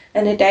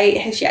 And a date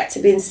has yet to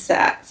be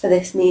set for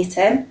this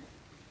meeting.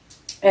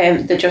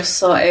 They're just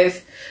sort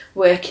of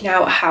working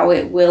out how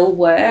it will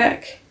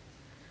work.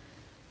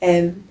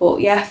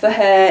 But yeah, for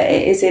her,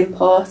 it is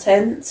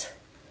important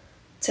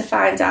to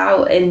find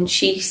out. And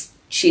she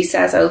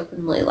says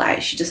openly,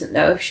 like, she doesn't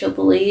know if she'll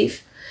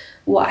believe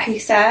what he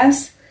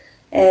says.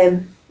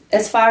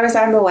 As far as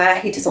I'm aware,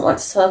 he doesn't want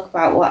to talk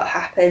about what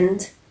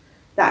happened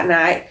that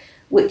night,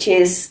 which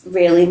is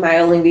really my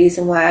only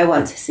reason why I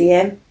want to see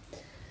him.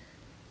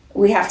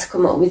 We have to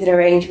come up with an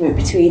arrangement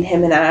between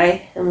him and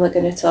I, and we're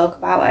going to talk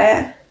about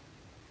it.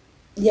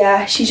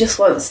 Yeah, she just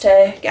wants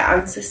to get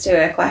answers to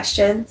her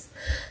questions.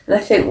 And I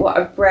think what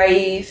a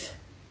brave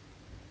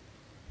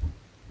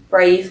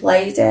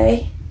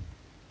lady.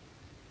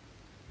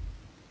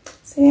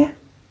 So yeah,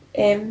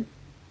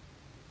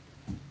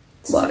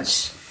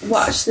 watch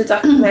the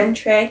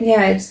documentary.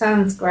 Yeah, it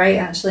sounds great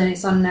actually, and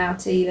it's on Now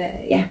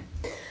TV. Yeah.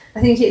 I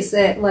think it's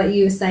like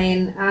you were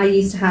saying, I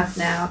used to have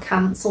Now,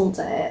 cancelled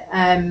it.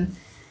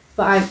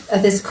 But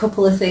there's a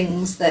couple of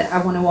things that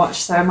I want to watch,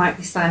 so I might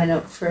be signing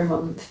up for a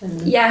month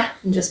and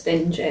just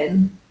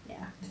binging.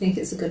 Yeah, I think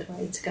it's a good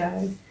way to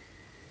go.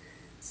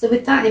 So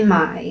with that in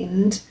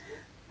mind,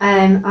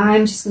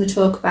 I'm just going to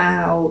talk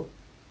about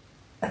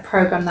a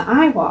programme that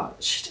I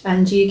watched,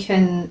 and you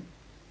can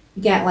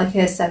get like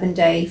a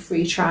 7-day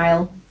free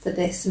trial for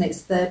this, and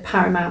it's the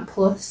Paramount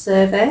Plus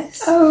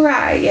service. Oh,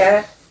 right,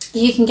 yeah.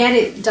 You can get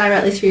it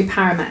directly through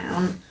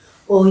Paramount,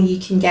 or you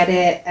can get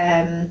it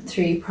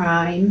through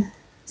Prime.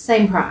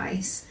 Same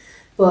price,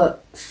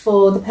 but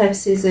for the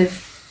purposes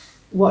of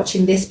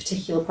watching this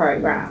particular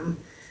programme,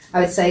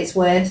 I would say it's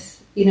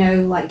worth,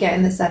 like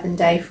getting the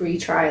 7-day free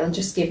trial and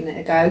just giving it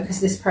a go,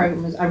 because this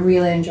programme, I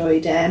really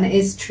enjoyed it, and it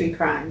is true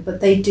crime, but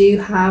they do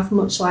have,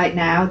 much like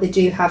Now, they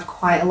do have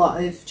quite a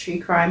lot of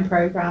true crime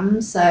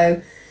programmes,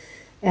 so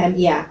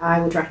yeah, I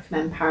would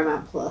recommend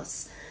Paramount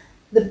Plus.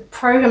 The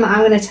programme that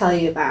I'm going to tell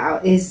you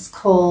about is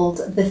called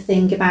The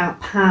Thing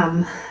About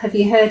Pam. Have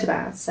you heard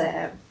about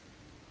it?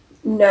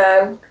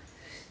 No.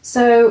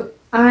 So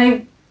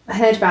I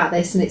heard about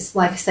this, and it's,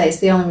 like I say, it's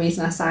the only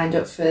reason I signed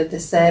up for the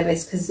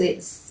service, because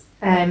it's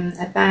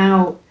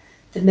about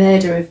the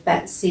murder of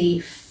Betsy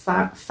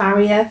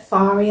Faria,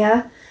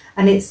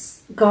 and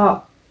it's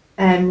got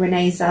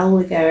Renee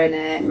Zellweger in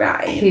it,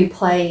 right, who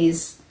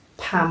plays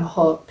Pam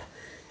Hupp.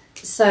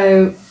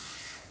 So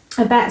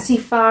Betsy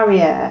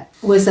Faria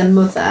was a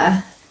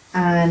mother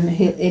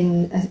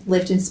who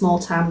lived in small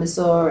town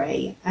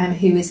Missouri,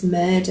 who was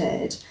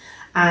murdered.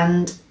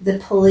 And the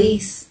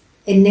police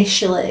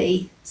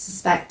initially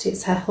suspect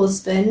it's her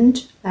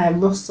husband,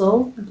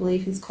 Russell, I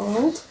believe he's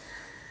called.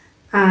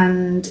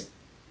 And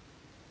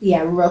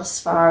yeah, Russ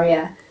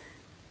Faria.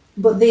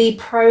 But the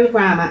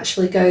programme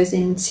actually goes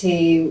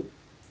into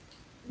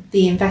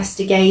the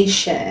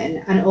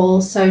investigation and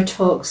also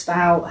talks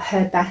about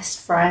her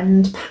best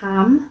friend,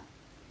 Pam.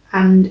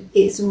 And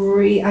it's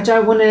I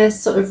don't want to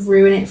sort of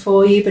ruin it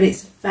for you, but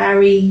it's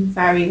very,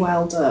 very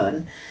well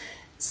done.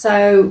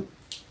 So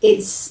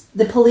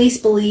the police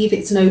believe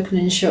it's an open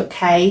and shut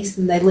case,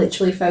 and they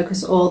literally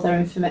focus all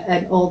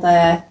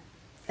their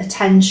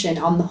attention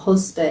on the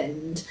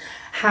husband.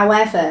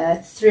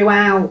 However,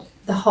 throughout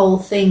the whole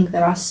thing,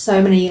 there are so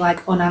many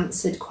like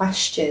unanswered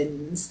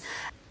questions.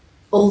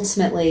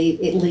 Ultimately,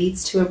 it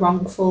leads to a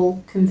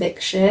wrongful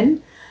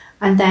conviction,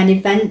 and then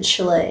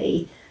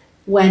eventually,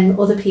 when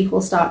other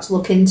people start to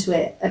look into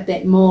it a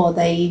bit more,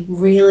 they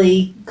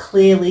really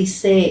clearly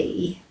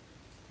see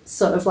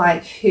sort of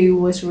like who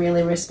was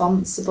really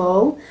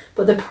responsible.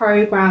 But the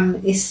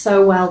programme is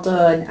so well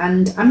done,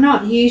 and I'm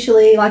not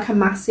usually like a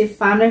massive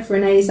fan of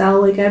Renee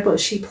Zellweger,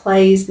 but she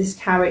plays this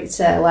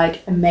character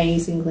like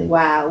amazingly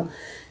well,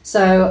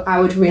 so I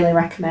would really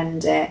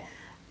recommend it.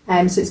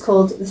 So it's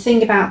called The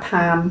Thing About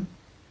Pam.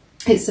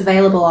 It's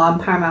available on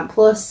Paramount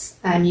Plus,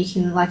 and you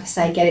can, like I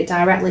say, get it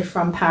directly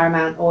from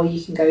Paramount, or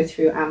you can go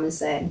through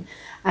Amazon.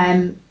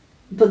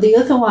 But the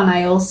other one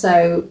I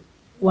also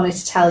wanted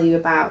to tell you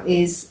about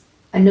is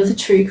another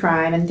true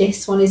crime, and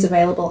this one is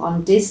available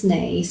on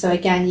Disney, so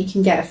again you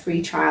can get a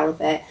free trial of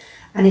it,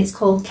 and it's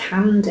called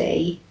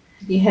Candy.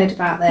 Have you heard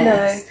about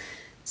this? No.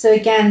 So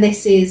again,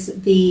 this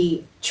is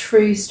the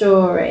true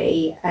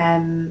story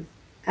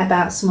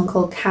about someone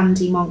called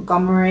Candy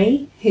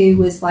Montgomery, who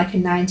was like a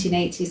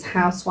 1980s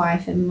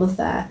housewife and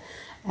mother.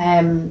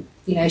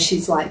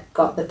 She's like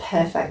got the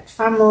perfect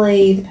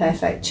family, the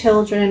perfect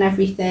children and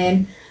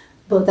everything,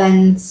 but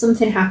then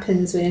something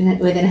happens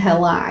within her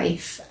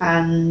life,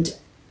 and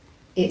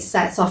it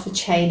sets off a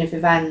chain of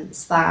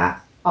events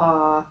that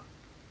are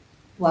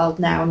well,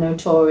 now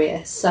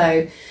notorious.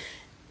 So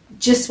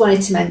just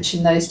wanted to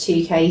mention those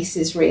two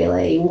cases,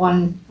 really.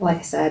 One, like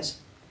I said,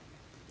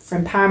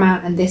 from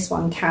Paramount, and this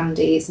one,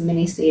 Candy. It's a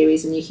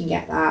mini-series, and you can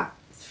get that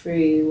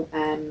through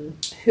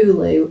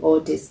Hulu or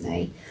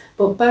Disney.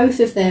 But both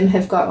of them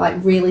have got like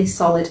really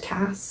solid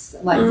casts,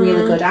 like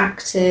really good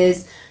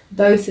actors.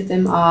 Both of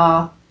them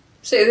are...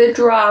 So they're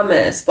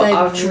dramas, but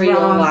of real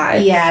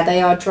life. Yeah,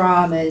 they are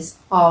dramas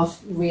of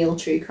real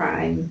true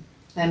crime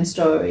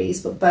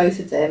stories. But both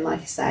of them,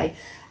 like I say,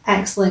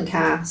 excellent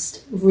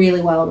cast,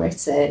 really well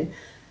written,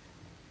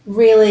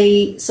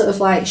 really sort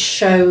of like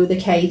show the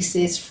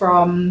cases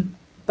from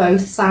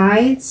both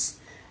sides.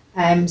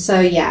 So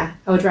yeah,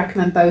 I would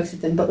recommend both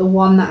of them. But the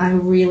one that I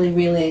really,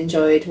 really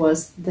enjoyed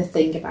was The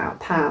Thing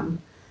About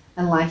Pam.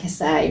 And like I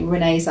say,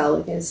 Renee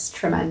Zellweger's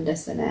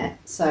tremendous in it.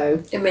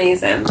 So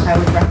amazing. I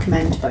would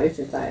recommend both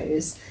of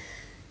those.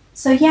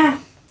 So yeah,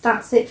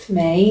 that's it for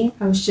me.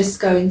 I was just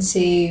going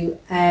to...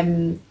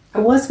 I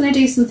was going to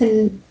do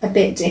something a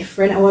bit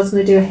different. I was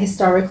going to do a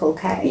historical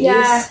case.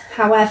 Yeah.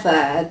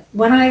 However,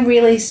 when I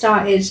really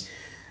started...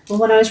 Well,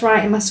 when I was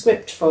writing my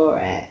script for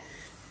it,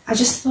 I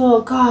just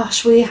thought,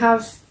 gosh, we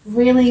have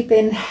really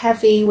been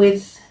heavy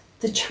with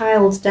the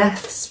child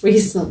deaths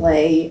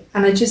recently,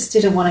 and I just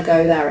didn't want to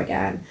go there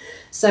again.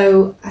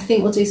 So I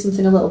think we'll do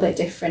something a little bit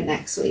different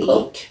next week.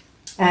 Cool.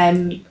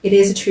 It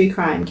is a true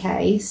crime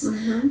case,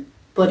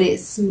 but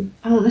it's, I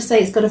don't want to say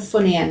it's got a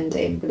funny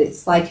ending, but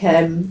it's like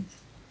a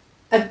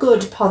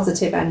good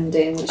positive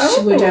ending, which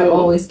we don't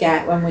always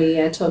get when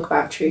we talk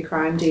about true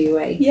crime, do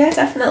we? Yeah,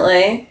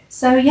 definitely.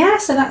 So yeah,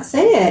 so that's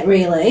it,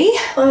 really.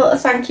 Well,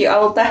 thank you. I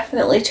will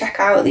definitely check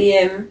out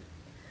the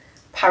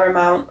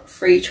Paramount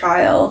free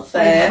trial for...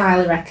 I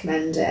highly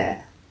recommend it.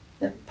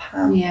 The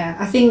Pam. Yeah,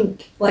 I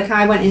think, like,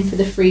 I went in for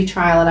the free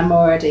trial and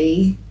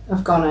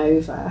I've gone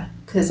over,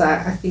 because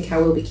I think I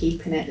will be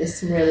keeping it. There's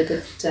some really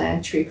good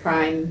true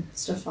crime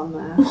stuff on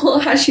there.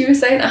 Well, as you were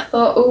saying, I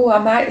thought, I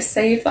might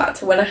save that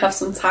to when I have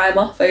some time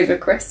off over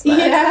Christmas.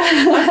 Yeah.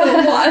 I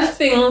thought, what a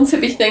thing to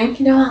be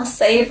thinking, I'll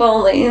save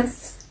all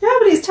these. No,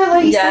 but it's totally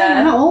like you saying,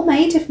 they're not all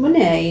made of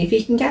money. If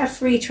you can get a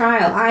free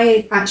trial,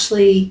 I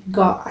actually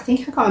got, I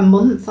think I got a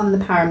month on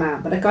the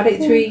Paramount, but I got it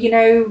through, you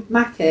know,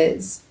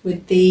 Macca's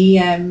with the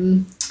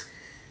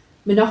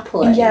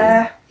Monopoly.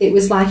 Yeah. It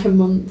was like a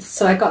month,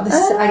 so I got this.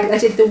 I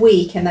did the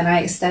week, and then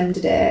I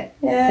extended it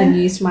and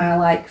used my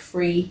like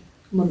free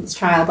month's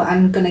trial. But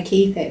I'm gonna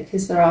keep it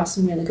because there are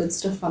some really good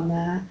stuff on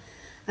there,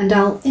 and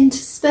I'll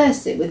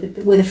intersperse it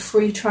with a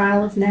free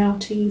trial of Now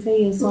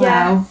TV as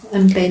well,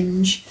 and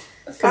binge.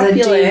 Because I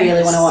do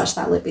really want to watch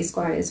that Libby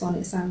Squires one.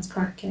 It sounds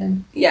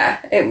cracking.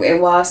 Yeah,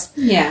 it was.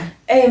 Yeah.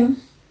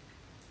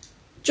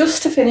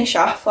 Just to finish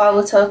off, while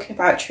we're talking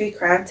about true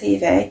crime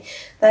TV,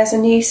 there's a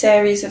new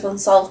series of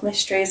unsolved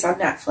mysteries on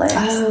Netflix.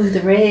 Oh,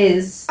 there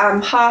is.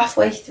 I'm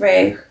halfway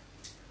through.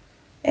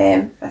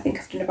 I think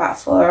I've done about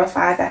 4 or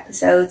 5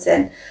 episodes,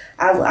 and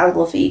I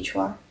love each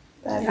one.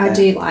 I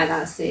do like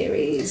that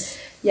series.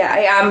 Yeah, I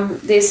am.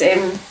 There's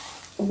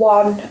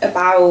one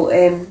about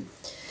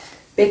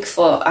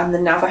Bigfoot and the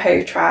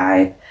Navajo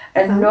tribe,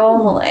 and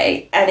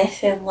normally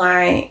anything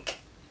like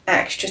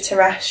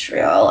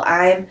extraterrestrial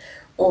I'm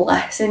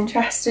less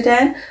interested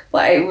in,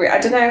 but I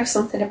don't know,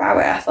 something about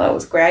it I thought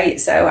was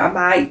great, so I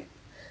might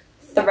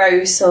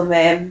throw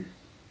some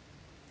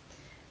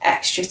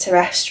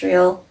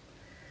extraterrestrial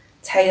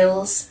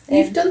tales in.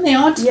 You've done the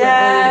odd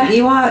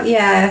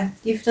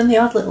you've done the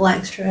odd little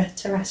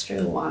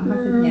extraterrestrial one,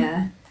 haven't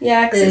you?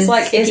 Yeah, because it's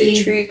like, is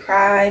it true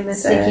crime?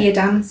 Ziggy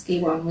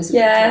Adansky one was a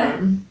good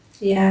one.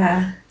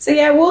 Yeah. So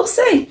yeah, we'll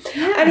see.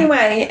 Yeah.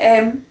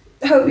 Anyway,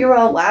 hope you're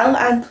all well,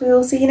 and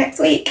we'll see you next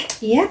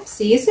week. Yep,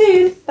 see you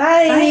soon.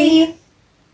 Bye. Bye.